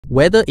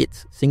Whether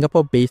it's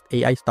Singapore-based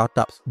AI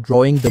startups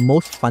drawing the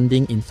most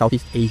funding in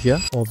Southeast Asia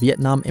or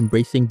Vietnam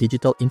embracing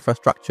digital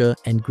infrastructure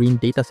and green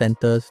data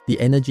centers, the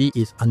energy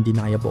is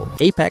undeniable.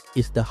 APAC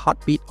is the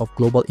heartbeat of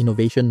global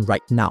innovation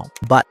right now.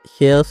 But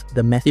here's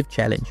the massive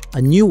challenge.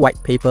 A new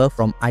white paper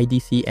from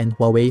IDC and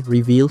Huawei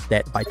reveals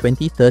that by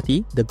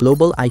 2030, the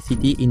global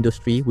ICT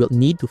industry will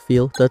need to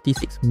fill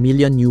 36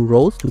 million new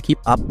roles to keep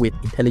up with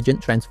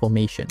intelligent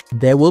transformation.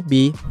 There will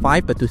be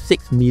 5 to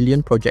 6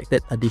 million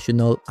projected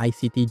additional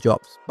ICT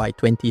jobs by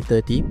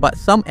 2030, but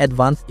some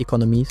advanced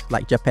economies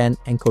like Japan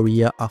and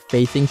Korea are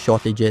facing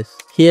shortages.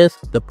 Here's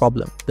the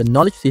problem. The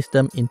knowledge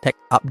system in tech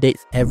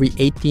updates every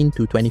 18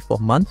 to 24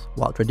 months,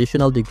 while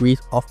traditional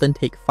degrees often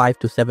take 5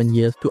 to 7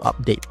 years to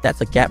update. That's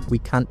a gap we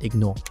can't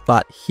ignore.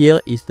 But here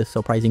is the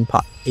surprising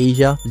part.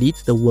 Asia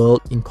leads the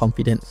world in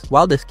confidence.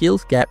 While the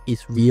skills gap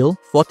is real,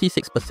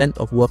 46%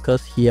 of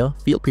workers here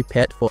feel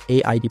prepared for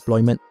AI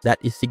deployment that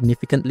is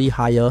significantly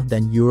higher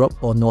than Europe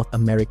or North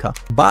America.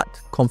 But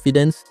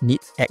confidence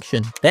needs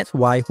action. That's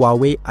why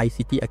Huawei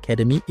ICT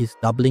Academy is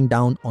doubling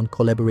down on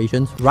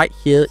collaborations right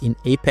here in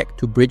APAC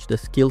to bridge the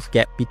skills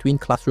gap between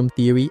classroom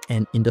theory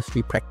and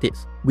industry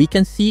practice. We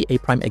can see a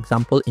prime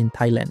example in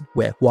Thailand,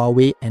 where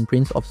Huawei and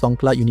Prince of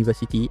Songkla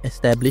University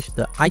established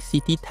the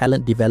ICT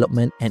Talent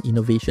Development and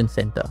Innovation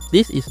Center.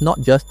 This is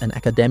not just an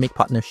academic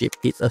partnership,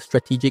 it's a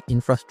strategic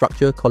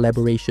infrastructure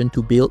collaboration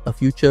to build a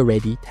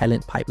future-ready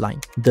talent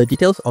pipeline. The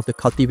details of the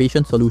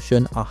cultivation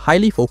solution are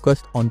highly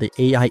focused on the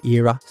AI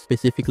era,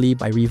 specifically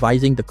by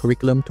revising the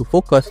curriculum to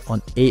focus on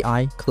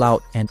AI,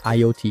 cloud, and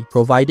IoT,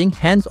 providing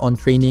hands-on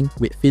training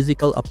with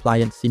physical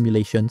appliance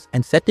simulations,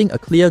 and setting a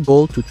clear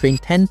goal to train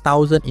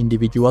 10,000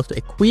 individuals to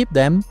equip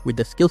them with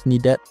the skills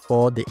needed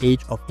for the age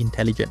of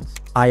intelligence.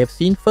 I have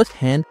seen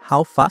firsthand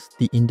how fast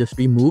the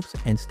industry moves,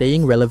 and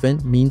staying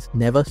relevant means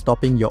never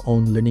stopping your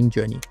own learning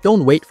journey.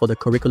 Don't wait for the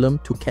curriculum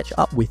to catch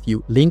up with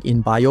you. Link in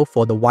bio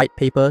for the white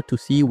paper to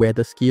see where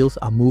the skills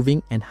are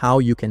moving and how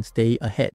you can stay ahead.